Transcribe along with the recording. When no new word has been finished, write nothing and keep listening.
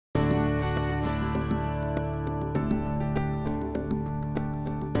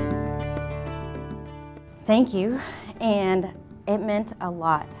Thank you, and it meant a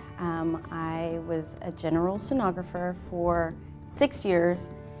lot. I was a general sonographer for 6 years,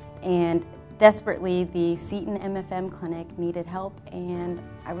 and desperately the Seton MFM clinic needed help, and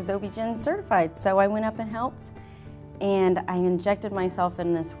I was OB-GYN certified, so I went up and helped, and I injected myself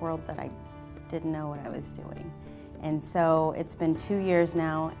in this world that I didn't know what I was doing. And so it's been 2 years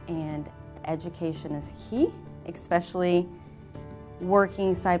now, and education is key, especially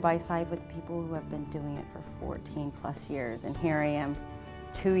working side by side with people who have been doing it for 14 plus years. And here I am,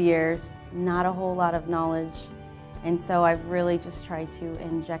 2 years, not a whole lot of knowledge. And so I've really just tried to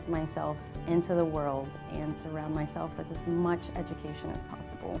inject myself into the world and surround myself with as much education as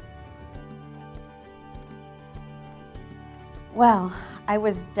possible. Well, I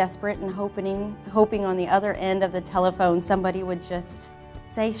was desperate and hoping on the other end of the telephone somebody would just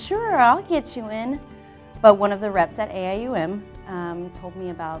say, "Sure, I'll get you in." But one of the reps at AIUM told me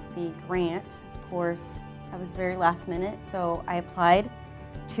about the grant. Of course, I was very last minute, so I applied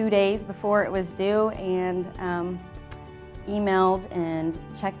 2 days before it was due and emailed and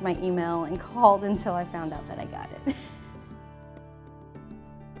checked my email and called until I found out that I got it.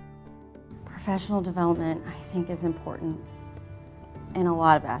 Professional development, I think, is important in a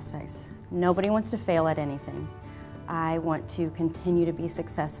lot of aspects. Nobody wants to fail at anything. I want to continue to be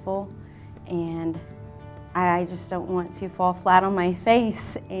successful, and I just don't want to fall flat on my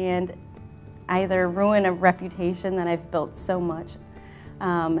face and either ruin a reputation that I've built so much.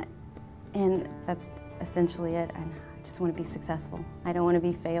 And that's essentially it. And I just want to be successful. I don't want to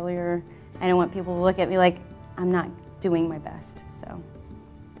be failure. I don't want people to look at me like I'm not doing my best. So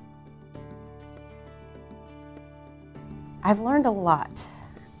I've learned a lot.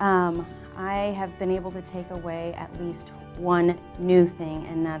 I have been able to take away at least one new thing,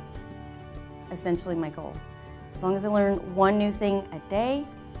 and that's essentially my goal. As long as I learn one new thing a day,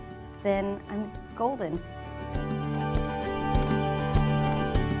 then I'm golden.